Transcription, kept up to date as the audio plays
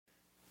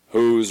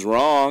Who's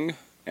wrong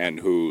and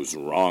who's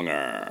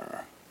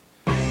wronger?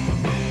 In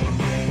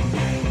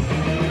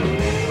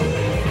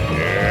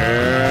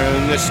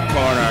this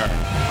corner,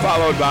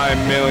 followed by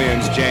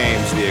millions,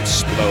 James the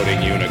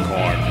Exploding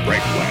Unicorn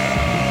Breakwell.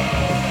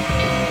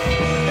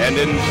 And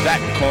in that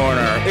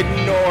corner,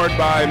 ignored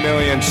by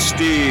millions,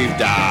 Steve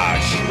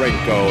Dash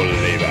Rinko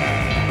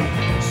Olivas.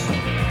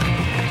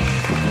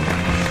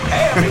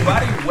 Hey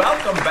everybody,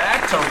 welcome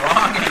back to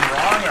Wrong and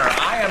Wronger.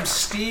 I am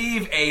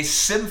Steve A.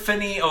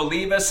 Symphony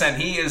Olivas,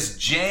 and he is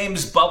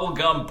James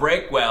Bubblegum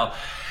Breakwell.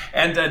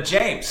 And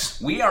James,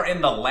 we are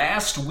in the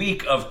last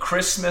week of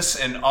Christmas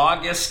in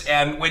August,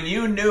 and when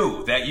you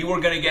knew that you were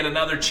going to get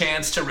another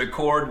chance to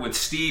record with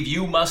Steve,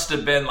 you must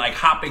have been like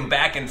hopping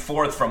back and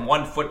forth from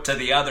one foot to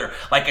the other,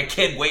 like a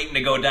kid waiting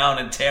to go down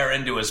and tear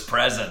into his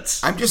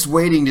presents. I'm just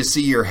waiting to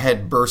see your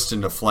head burst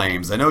into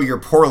flames. I know you're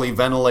poorly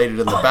ventilated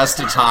in the best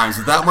of times.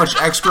 With that much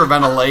extra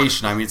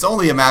ventilation, I mean, it's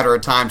only a matter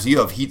of time so you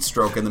have heat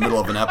stroke in the middle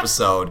of an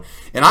episode.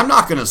 And I'm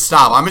not going to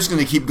stop. I'm just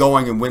going to keep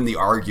going and win the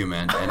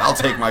argument, and I'll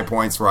take my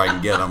points where I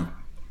can get them.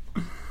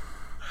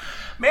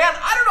 Man,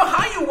 I don't know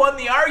how you won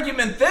the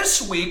argument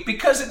this week,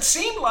 because it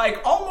seemed like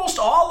almost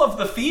all of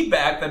the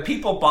feedback that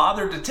people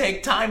bothered to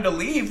take time to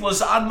leave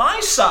was on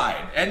my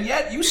side. And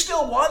yet you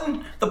still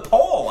won the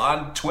poll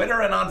on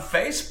Twitter and on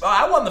Facebook.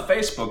 I won the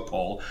Facebook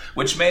poll,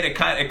 which made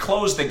it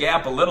closed the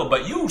gap a little,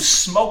 but you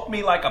smoked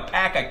me like a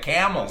pack of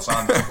camels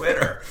on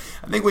Twitter.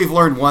 I think we've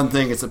learned one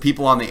thing. It's that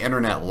people on the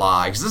internet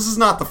lie. 'Cause this is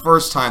not the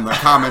first time the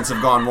comments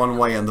have gone one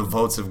way and the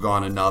votes have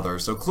gone another.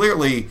 So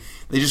clearly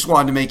they just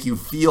wanted to make you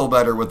feel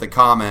better with the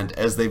comment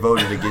as they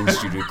voted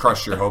against you to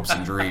crush your hopes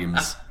and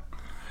dreams.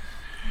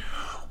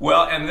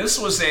 Well, and this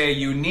was a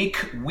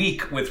unique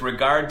week with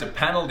regard to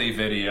penalty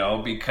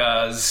video,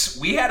 because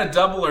we had a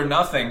double or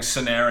nothing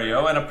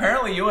scenario, and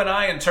apparently you and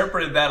I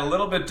interpreted that a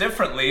little bit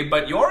differently,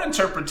 but your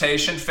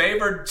interpretation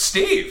favored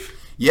Steve.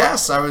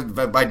 Yes, I was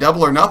by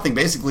double or nothing.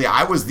 Basically,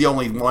 I was the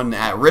only one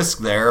at risk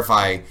there. If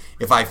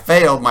I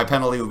failed, my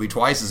penalty would be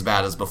twice as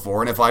bad as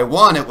before, and if I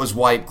won, it was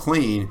wiped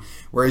clean.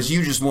 Whereas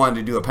you just wanted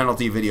to do a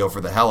penalty video for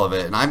the hell of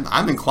it, and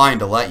I'm inclined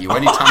to let you.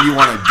 Anytime you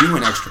want to do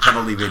an extra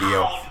penalty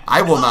video,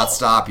 I will not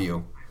stop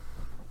you.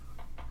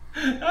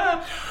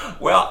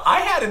 Well,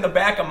 I had in the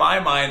back of my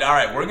mind, all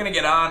right, we're going to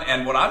get on,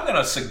 and what I'm going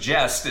to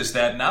suggest is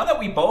that now that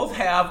we both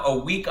have a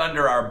week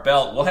under our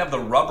belt, we'll have the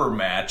rubber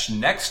match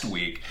next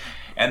week.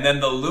 And then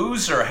the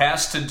loser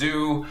has to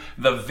do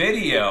the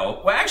video.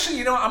 Well,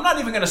 actually, I'm not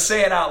even going to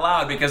say it out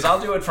loud, because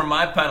I'll do it for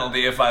my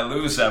penalty if I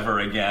lose ever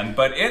again.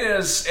 But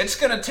it's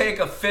going to take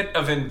a fit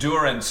of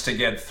endurance to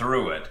get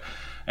through it.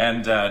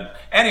 And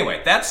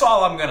anyway, that's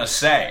all I'm going to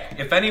say.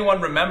 If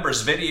anyone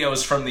remembers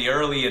videos from the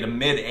early to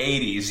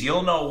mid-'80s,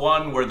 you'll know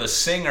one where the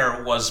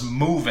singer was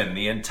moving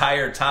the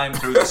entire time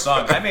through the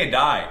song. I may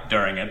die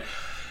during it.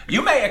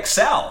 You may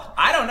excel.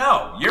 I don't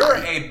know. You're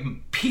a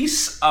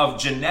piece of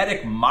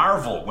genetic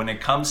marvel when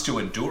it comes to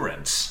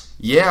endurance.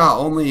 Yeah,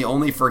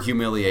 only for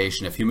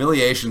humiliation. If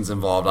humiliation's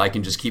involved, I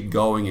can just keep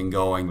going and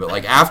going. But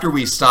like after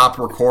we stop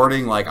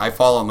recording, like I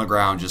fall on the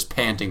ground just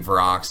panting for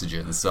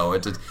oxygen. So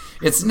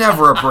it's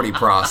never a pretty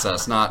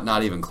process.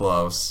 Not even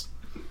close.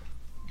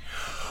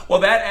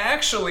 Well, that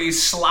actually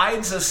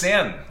slides us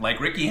in, like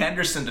Ricky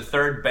Henderson to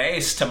third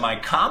base, to my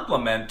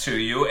compliment to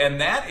you,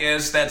 and that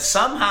is that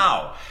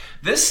somehow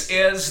this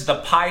is the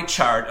pie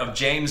chart of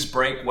James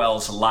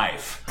Breakwell's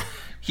life.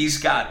 He's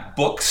got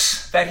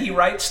books that he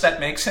writes that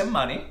makes him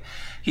money.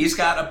 He's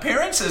got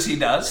appearances he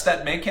does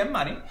that make him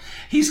money.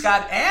 He's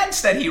got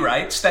ads that he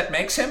writes that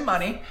makes him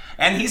money.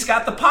 And he's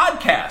got the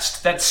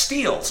podcast that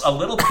steals a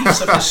little piece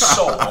of his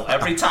soul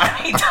every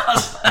time he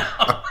does them.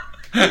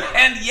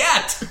 And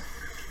yet,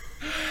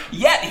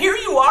 here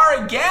you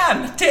are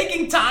again,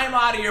 taking time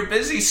out of your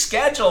busy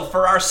schedule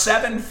for our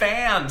 7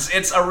 fans.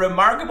 It's a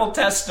remarkable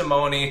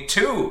testimony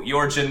to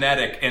your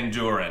genetic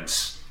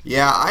endurance.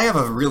 Yeah, I have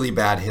a really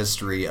bad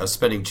history of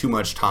spending too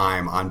much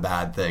time on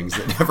bad things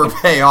that never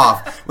pay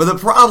off. But the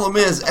problem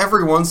is,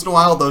 every once in a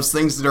while, those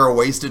things that are a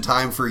waste of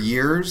time for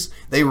years,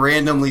 they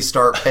randomly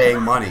start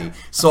paying money.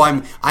 So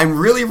I'm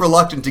really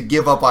reluctant to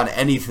give up on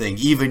anything,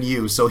 even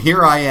you. So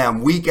here I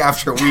am, week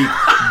after week,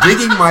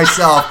 digging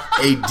myself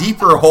a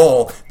deeper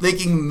hole,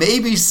 thinking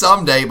maybe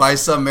someday, by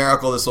some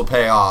miracle, this will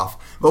pay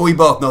off. But we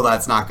both know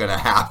that's not going to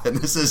happen.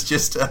 This is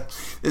just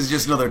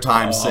another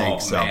time sink.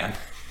 So. Man.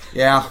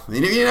 Yeah,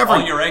 you never.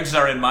 All your eggs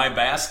are in my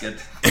basket.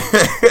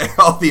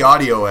 All the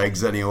audio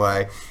eggs,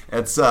 anyway.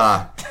 It's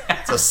a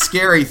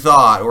scary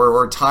thought.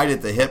 We're tied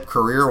at the hip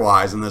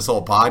career-wise in this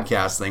whole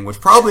podcast thing,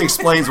 which probably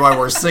explains why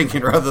we're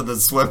sinking rather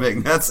than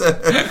swimming.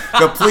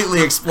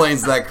 Completely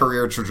explains that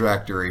career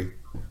trajectory.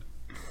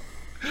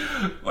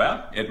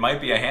 Well, it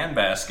might be a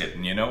handbasket,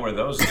 and you know where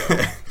those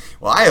go.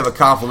 Well, I have a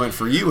compliment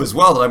for you as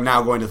well that I'm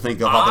now going to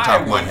think of off the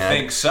top of my head. I would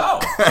think so.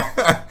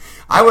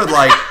 I would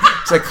like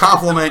to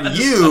compliment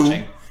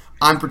you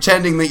on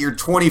pretending that you're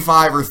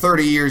 25 or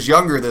 30 years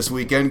younger this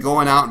weekend,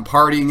 going out and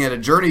partying at a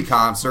Journey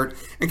concert,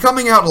 and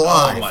coming out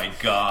alive. Oh, my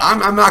God.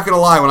 I'm not going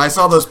to lie. When I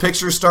saw those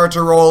pictures start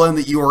to roll in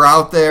that you were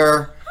out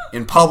there,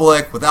 in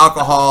public with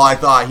alcohol, I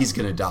thought he's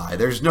going to die.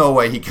 There's no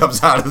way he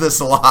comes out of this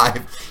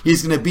alive.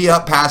 He's going to be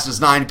up past his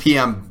 9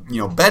 p.m.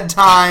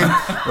 Bedtime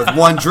with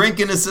one drink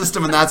in his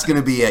system, and that's going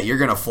to be it. You're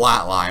going to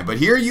flatline. But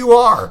here you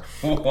are.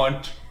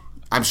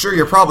 I'm sure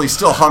you're probably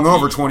still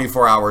hungover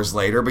 24 hours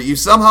later, but you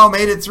somehow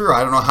made it through.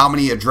 I don't know how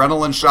many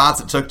adrenaline shots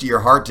it took to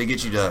your heart to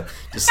get you to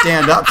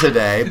stand up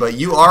today, but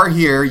you are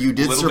here. You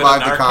did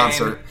survive the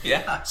concert.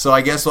 Yeah. So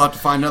I guess we'll have to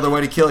find another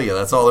way to kill you.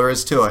 That's all there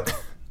is to it.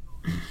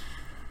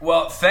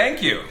 Well,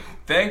 thank you.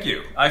 Thank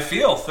you. I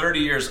feel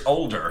 30 years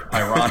older,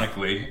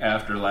 ironically,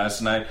 after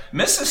last night.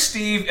 Mrs.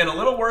 Steve in a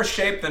little worse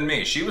shape than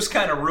me. She was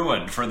kind of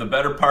ruined for the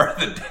better part of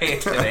the day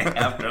today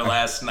after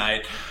last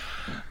night.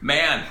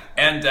 Man,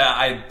 and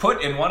I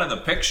put in one of the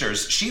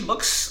pictures,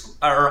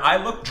 I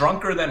look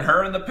drunker than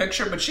her in the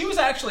picture, but she was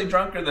actually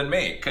drunker than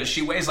me because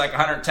she weighs like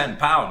 110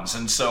 pounds,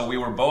 and so we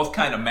were both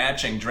kind of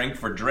matching drink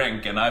for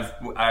drink, and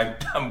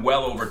I'm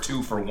well over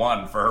 2 for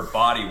 1 for her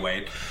body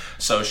weight.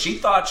 So she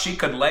thought she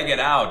could leg it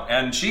out,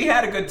 and she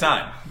had a good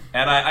time.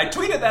 And I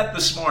tweeted that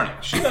this morning.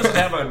 She doesn't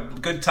have a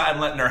good time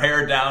letting her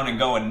hair down and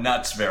going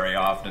nuts very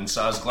often,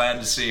 so I was glad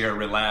to see her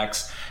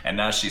relax. And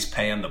now she's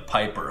paying the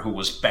piper who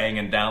was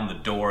banging down the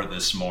door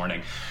this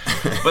morning.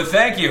 But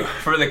thank you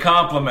for the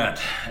compliment.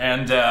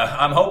 And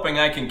I'm hoping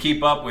I can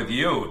keep up with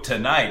you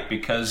tonight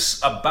because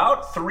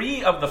about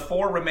 3 of the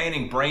 4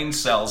 remaining brain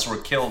cells were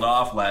killed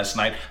off last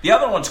night. The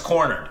other one's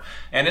cornered,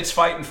 and it's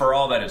fighting for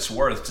all that it's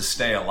worth to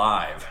stay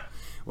alive.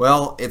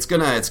 Well, it's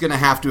gonna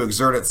have to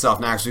exert itself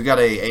now because we've got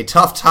a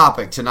tough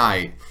topic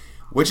tonight.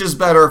 Which is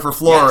better for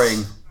flooring,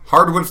 Yes.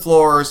 hardwood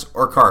floors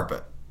or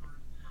carpet?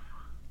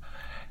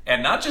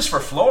 And not just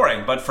for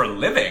flooring, but for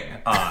living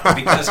on.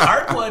 Because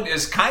hardwood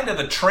is kind of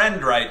the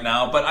trend right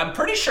now, but I'm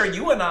pretty sure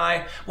you and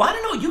I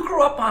don't know, you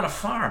grew up on a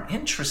farm.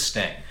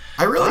 Interesting.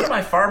 A lot of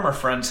my farmer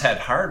friends had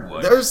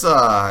hardwood. There's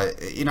I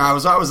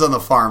was on the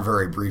farm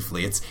very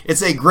briefly.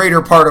 It's a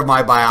greater part of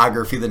my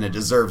biography than it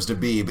deserves to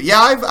be. But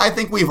yeah, I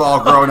think we've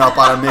all grown up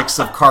on a mix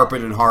of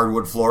carpet and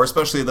hardwood floor,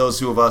 especially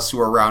those of us who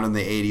were around in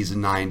the 80s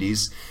and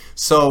 90s.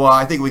 So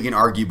I think we can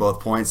argue both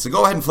points. So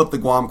go ahead and flip the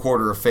Guam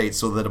quarter of fate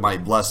so that it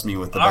might bless me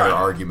with the better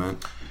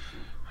argument.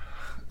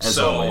 As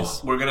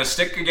always. We're going to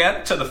stick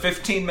again to the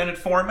 15-minute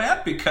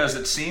format because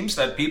it seems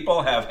that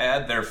people have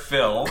had their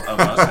fill of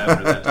us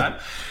after that time.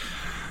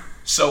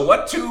 So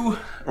what do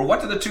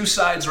the two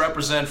sides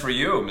represent for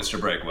you, Mr.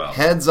 Breakwell?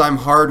 Heads, I'm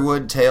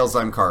hardwood. Tails,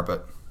 I'm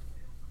carpet.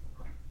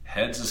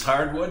 Heads is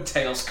hardwood,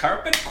 tails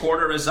carpet,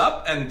 quarter is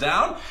up and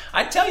down.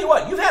 I tell you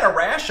what, you've had a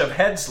rash of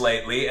heads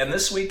lately, and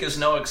this week is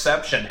no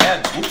exception.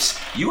 Heads,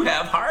 you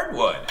have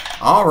hardwood.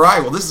 All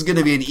right, well, this is going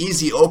to be an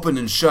easy open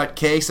and shut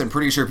case. I'm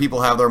pretty sure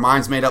people have their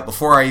minds made up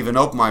before I even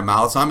open my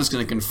mouth, so I'm just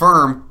going to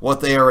confirm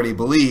what they already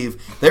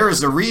believe. There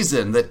is a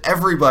reason that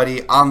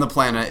everybody on the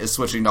planet is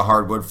switching to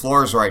hardwood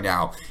floors right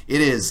now.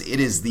 It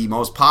is the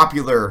most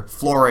popular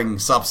flooring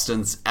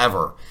substance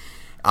ever.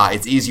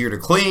 It's easier to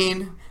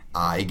clean.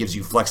 It gives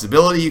you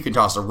flexibility. You can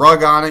toss a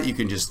rug on it. You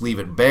can just leave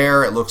it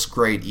bare. It looks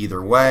great either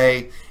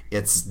way.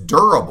 It's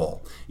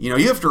durable. You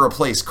have to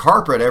replace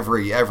carpet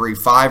every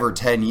 5 or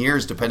 10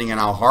 years, depending on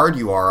how hard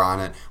you are on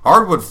it.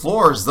 Hardwood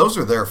floors, those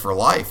are there for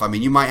life. I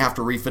mean, you might have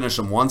to refinish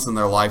them once in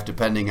their life,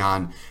 depending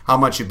on how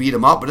much you beat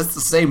them up, but it's the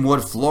same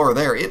wood floor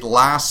there. It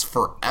lasts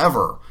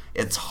forever.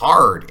 It's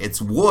hard.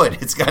 It's wood.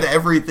 It's got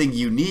everything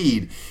you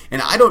need.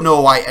 And I don't know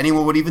why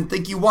anyone would even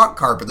think you want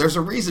carpet. There's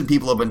a reason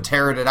people have been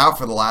tearing it out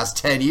for the last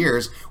 10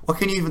 years. What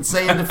can you even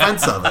say in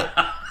defense of it?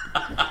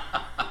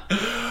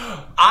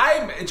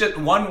 I'm just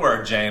one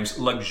word, James,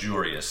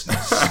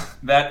 luxuriousness.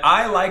 That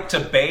I like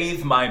to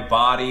bathe my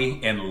body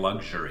in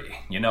luxury.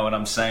 You know what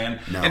I'm saying?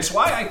 No. It's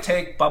why I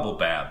take bubble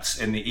baths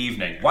in the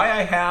evening. Why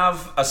I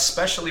have a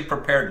specially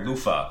prepared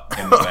loofah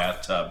in the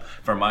bathtub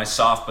for my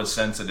soft but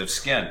sensitive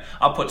skin.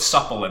 I'll put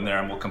supple in there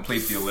and we'll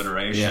complete the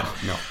alliteration. Yeah,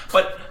 no.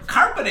 But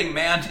carpeting,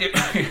 man,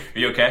 are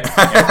you okay?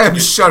 I'm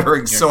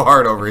shuddering so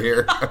hard over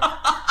here.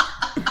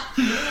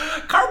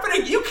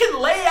 Carpeting, you can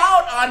lay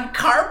out on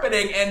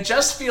carpeting and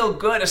just feel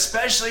good,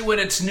 especially when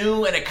it's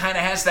new and it kind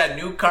of has that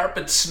new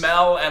carpet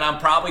smell, and I'm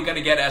probably going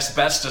to get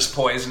asbestos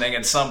poisoning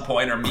at some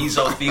point or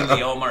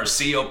mesothelioma or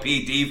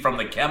COPD from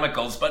the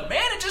chemicals, but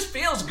man, it just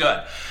feels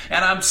good.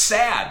 And I'm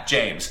sad,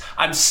 James.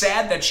 I'm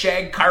sad that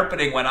shag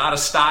carpeting went out of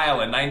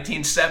style in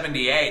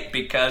 1978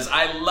 because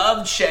I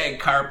loved shag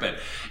carpet.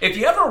 If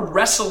you ever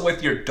wrestle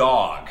with your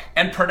dog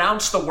and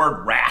pronounce the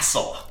word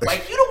wrestle,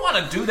 like you don't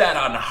want to do that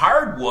on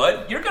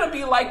hardwood. You're going to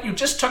be like you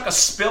just took a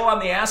spill on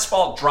the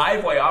asphalt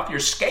driveway off your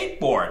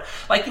skateboard.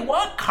 Like you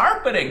want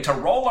carpeting to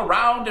roll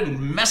around and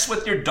mess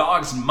with your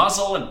dog's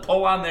muzzle and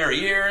pull on their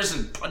ears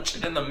and punch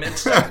it in the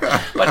midsection.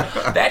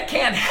 But that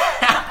can't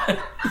happen.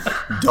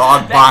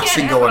 Dog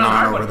boxing going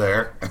on over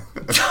there.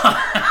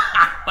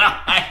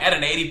 I had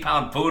an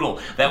 80-pound poodle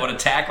that would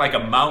attack like a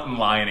mountain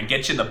lion and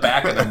get you in the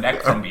back of the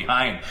neck from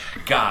behind.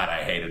 God,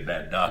 I hated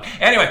that dog.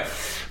 Anyway,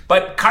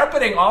 but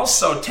carpeting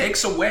also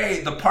takes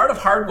away the part of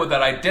hardwood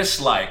that I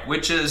dislike,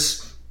 which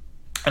is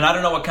And I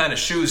don't know what kind of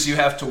shoes you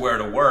have to wear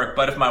to work,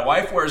 but if my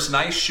wife wears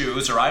nice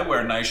shoes or I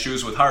wear nice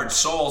shoes with hard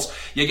soles,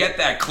 you get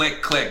that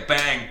click, click,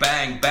 bang,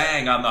 bang,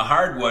 bang on the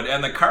hardwood,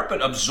 and the carpet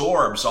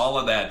absorbs all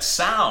of that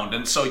sound.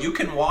 And so you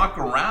can walk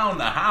around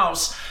the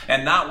house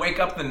and not wake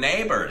up the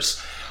neighbors.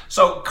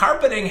 So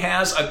carpeting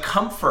has a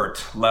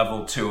comfort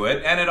level to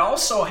it, and it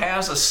also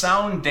has a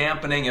sound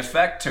dampening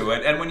effect to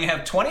it. And when you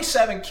have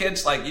 27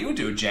 kids like you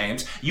do,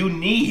 James, you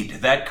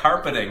need that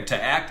carpeting to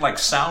act like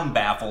sound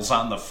baffles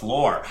on the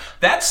floor.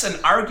 That's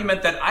an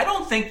argument that I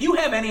don't think you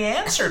have any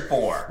answer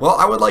for. Well,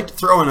 I would like to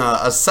throw in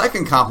a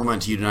second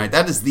compliment to you tonight.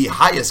 That is the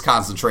highest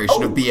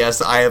concentration of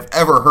BS I have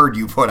ever heard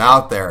you put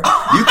out there.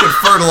 You could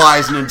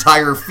fertilize an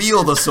entire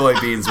field of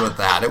soybeans with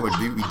that. It would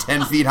be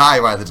 10 feet high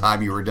by the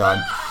time you were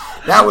done.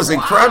 That was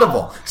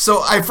incredible.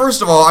 So,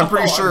 first of all, I'm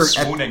pretty sure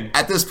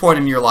at this point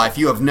in your life,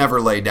 you have never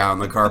laid down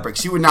the carpet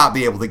because you would not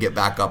be able to get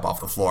back up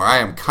off the floor. I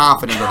am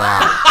confident of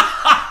that.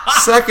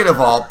 Second of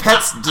all,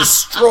 pets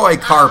destroy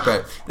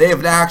carpet. They have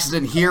an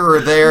accident here or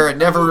there. It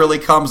never really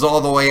comes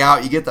all the way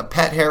out. You get the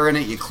pet hair in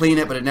it, you clean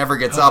it, but it never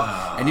gets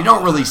up. And you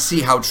don't really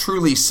see how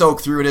truly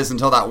soaked through it is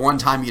until that one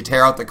time you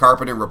tear out the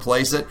carpet and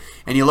replace it.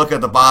 And you look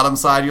at the bottom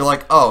side, you're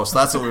like, oh, so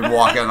that's what we've been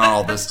walking on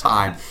all this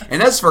time.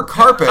 And as for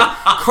carpet,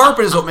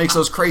 carpet is what makes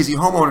those crazy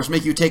homeowners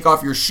make you take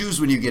off your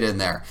shoes when you get in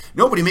there.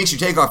 Nobody makes you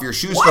take off your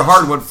shoes for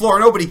hardwood floor.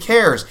 Nobody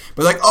cares.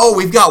 But like, oh,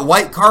 we've got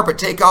white carpet.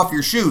 Take off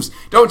your shoes.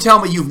 Don't tell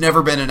me you've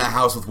never been in a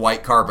house with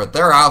white carpet.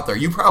 They're out there.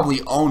 You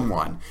probably own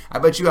one. I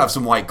bet you have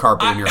some white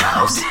carpet in your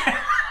house.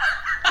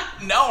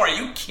 No, are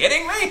you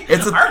kidding me?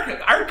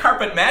 Our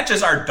carpet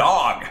matches our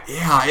dog.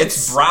 Yeah,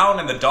 it's brown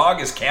and the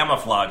dog is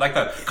camouflaged. Like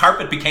the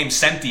carpet became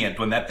sentient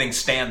when that thing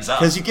stands up.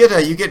 Because you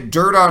get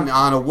dirt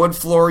on a wood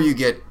floor, you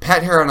get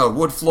pet hair on a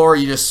wood floor,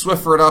 you just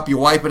Swiffer it up, you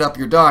wipe it up,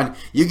 you're done.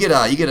 You get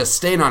a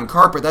stain on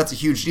carpet, that's a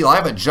huge deal. I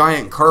have a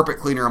giant carpet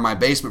cleaner in my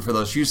basement for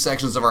those few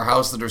sections of our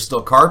house that are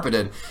still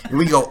carpeted, and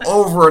we go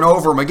over and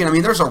over them again. I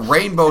mean, there's a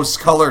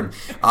rainbow-colored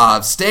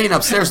stain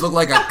upstairs. Looked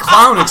like a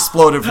clown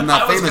exploded from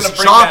that famous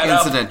chalk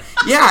incident.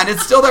 Yeah, and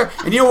it's still there.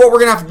 And you know what we're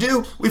going to have to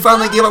do? We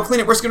finally gave up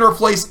cleaning it. We're just going to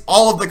replace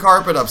all of the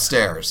carpet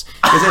upstairs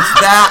because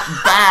it's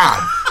that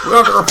bad. We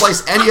don't have to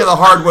replace any of the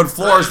hardwood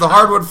floors. The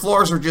hardwood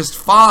floors are just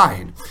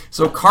fine.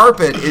 So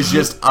carpet is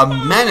just a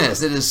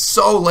menace. It is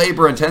so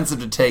labor intensive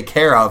to take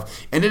care of,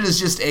 and it is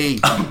just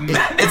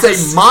it's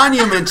a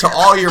monument to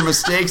all your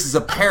mistakes as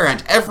a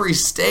parent. Every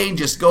stain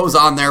just goes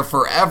on there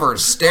forever,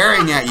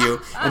 staring at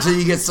you until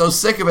you get so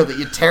sick of it that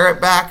you tear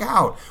it back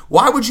out.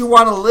 Why would you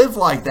want to live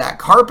like that?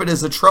 Carpet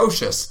is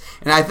atrocious.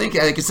 And I think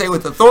I can say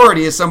with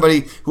authority as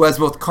somebody who has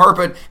both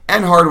carpet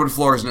and hardwood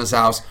floors in his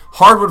house,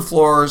 hardwood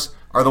floors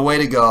are the way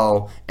to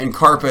go, and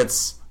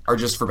carpets are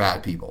just for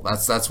bad people.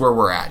 That's where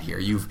we're at here.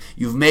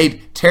 You've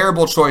made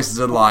terrible choices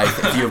in life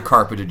if you have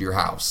carpeted your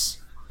house.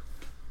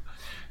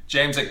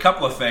 James, a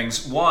couple of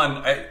things.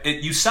 One,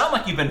 you sound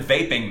like you've been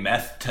vaping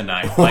meth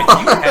tonight. Like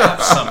you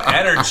have some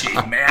energy,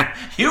 man.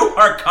 You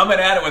are coming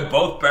at it with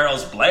both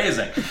barrels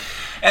blazing.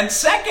 And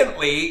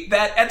secondly,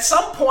 that at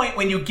some point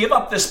when you give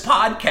up this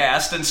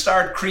podcast and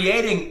start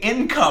creating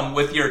income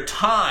with your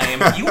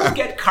time, you will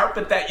get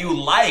carpet that you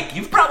like.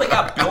 You've probably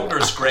got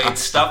builder's grade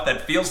stuff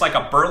that feels like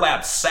a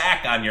burlap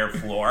sack on your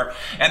floor.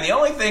 And the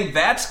only thing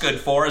that's good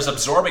for is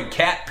absorbing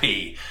cat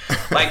pee.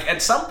 Like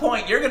at some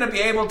point, you're going to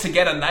be able to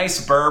get a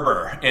nice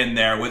Berber in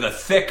there with a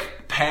thick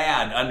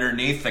pad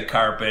underneath the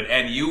carpet,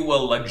 and you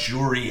will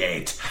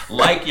luxuriate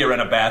like you're in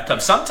a bathtub.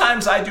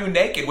 Sometimes I do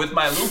naked with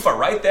my loofah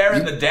right there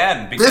in the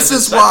den. This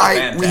is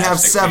why we have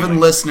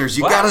 7 listeners.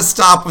 You got to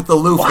stop with the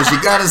loofahs.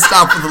 You got to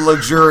stop with the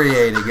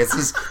luxuriating.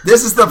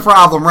 This is the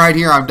problem right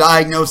here. I'm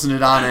diagnosing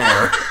it on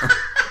air.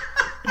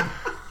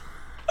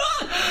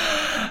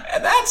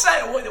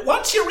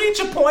 Once you reach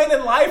a point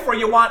in life where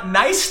you want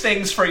nice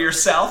things for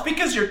yourself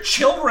because your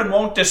children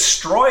won't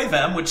destroy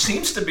them, which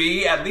seems to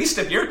be, at least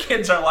if your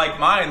kids are like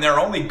mine, their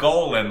only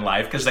goal in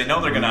life because they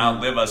know they're going to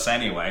outlive us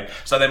anyway.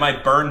 So they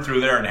might burn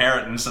through their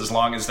inheritance as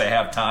long as they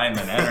have time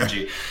and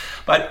energy.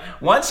 But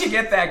once you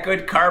get that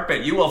good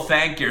carpet, you will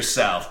thank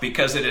yourself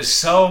because it is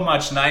so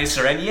much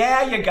nicer. And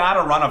yeah, you got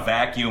to run a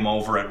vacuum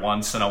over it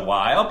once in a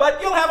while,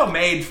 but you'll have a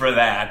maid for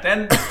that.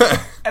 And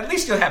at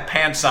least you'll have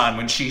pants on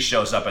when she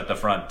shows up at the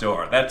front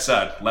door. That's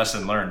a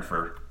lesson learned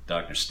for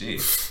Dr.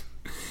 Steve.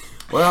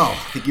 Well,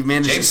 I think you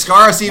managed to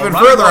scar us even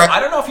further.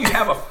 I don't know if you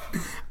have a...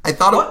 I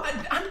thought... Well,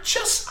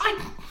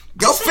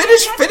 Go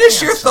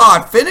finish your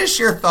thought. Finish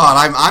your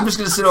thought. I'm just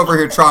going to sit over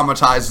here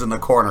traumatized in the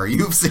corner.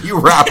 You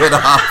wrap it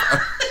up.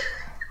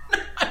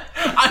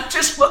 I'm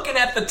just looking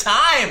at the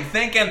time,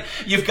 thinking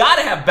you've got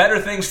to have better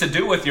things to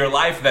do with your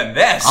life than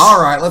this.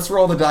 All right, let's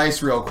roll the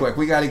dice real quick.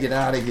 We got to get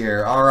out of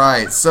here. All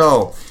right,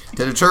 so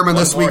to determine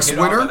this week's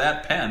winner,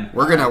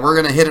 we're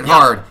gonna hit it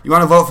hard. You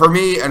want to vote for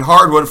me and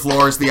hardwood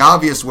floors, the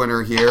obvious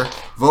winner here.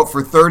 Vote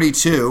for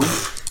 32.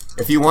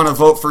 If you want to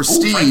vote for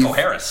Steve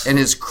and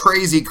his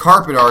crazy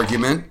carpet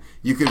argument,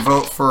 you can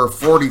vote for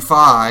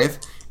 45.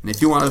 And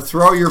if you want to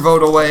throw your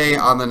vote away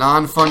on the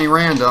non-funny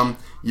random,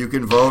 you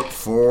can vote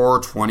for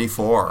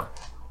 24.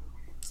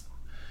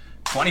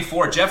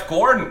 24, Jeff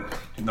Gordon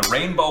in the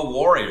Rainbow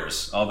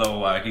Warriors,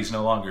 although he's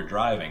no longer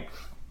driving.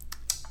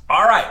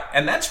 All right,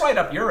 and that's right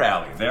up your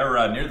alley.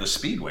 They're near the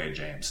Speedway,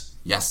 James.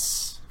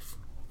 Yes.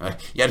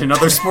 Yet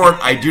another sport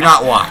I do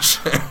not watch.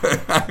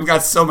 I've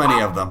got so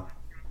many of them.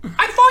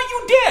 I thought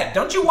you did.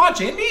 Don't you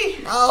watch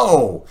Indy?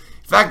 No.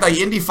 In fact,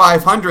 the Indy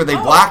 500, they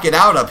black it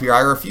out up here. I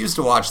refuse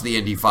to watch the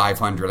Indy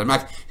 500. I'm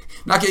not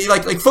getting,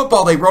 like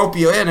football. They rope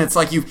you in. It's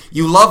like you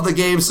love the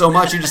game so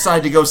much you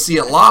decide to go see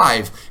it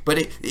live. But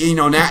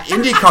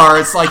IndyCar,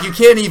 it's like you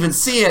can't even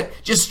see it.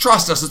 Just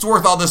trust us. It's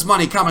worth all this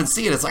money. Come and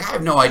see it. It's like I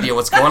have no idea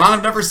what's going on.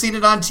 I've never seen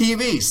it on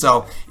TV.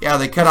 So yeah,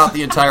 they cut out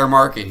the entire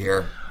market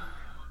here.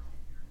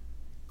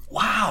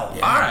 Wow.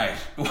 Yeah. All right.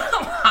 Well,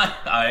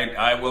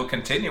 I will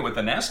continue with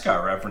the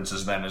NASCAR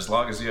references then, as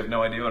long as you have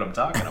no idea what I'm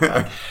talking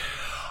about.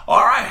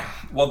 All right.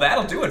 Well,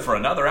 that'll do it for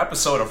another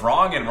episode of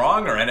Wrong and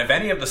Wronger. And if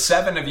any of the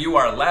 7 of you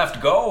are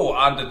left, go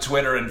onto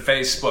Twitter and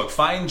Facebook.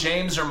 Find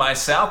James or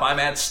myself. I'm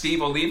at Steve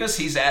Olivas.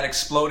 He's at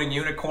Exploding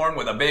Unicorn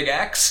with a big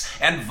X.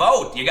 And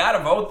vote. You got to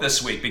vote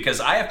this week because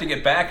I have to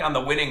get back on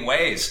the winning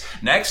ways.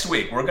 Next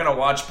week, we're going to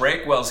watch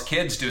Breakwell's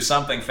kids do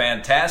something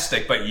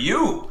fantastic. But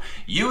you,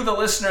 the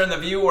listener and the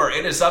viewer,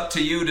 it is up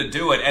to you to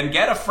do it. And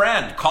get a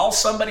friend. Call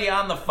somebody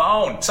on the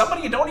phone.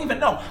 Somebody you don't even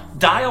know.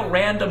 Dial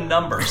random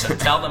numbers and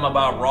tell them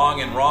about Wrong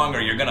and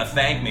Wronger. You're going to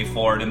thank me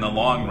for it in the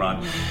long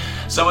run.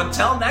 So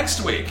until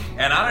next week,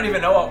 and I don't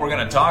even know what we're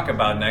going to talk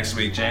about next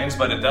week, James,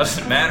 but it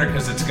doesn't matter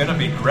because it's going to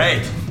be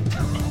great.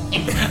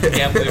 I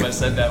can't believe I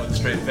said that with a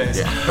straight face.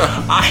 Yeah.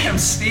 I am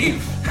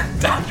Steve,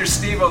 Dr.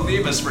 Steve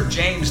Olivas, for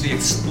James, the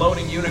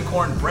Exploding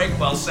Unicorn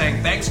Breakwell,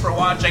 saying thanks for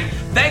watching,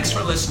 thanks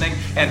for listening,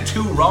 and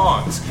 2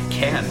 wrongs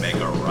can make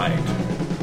a right.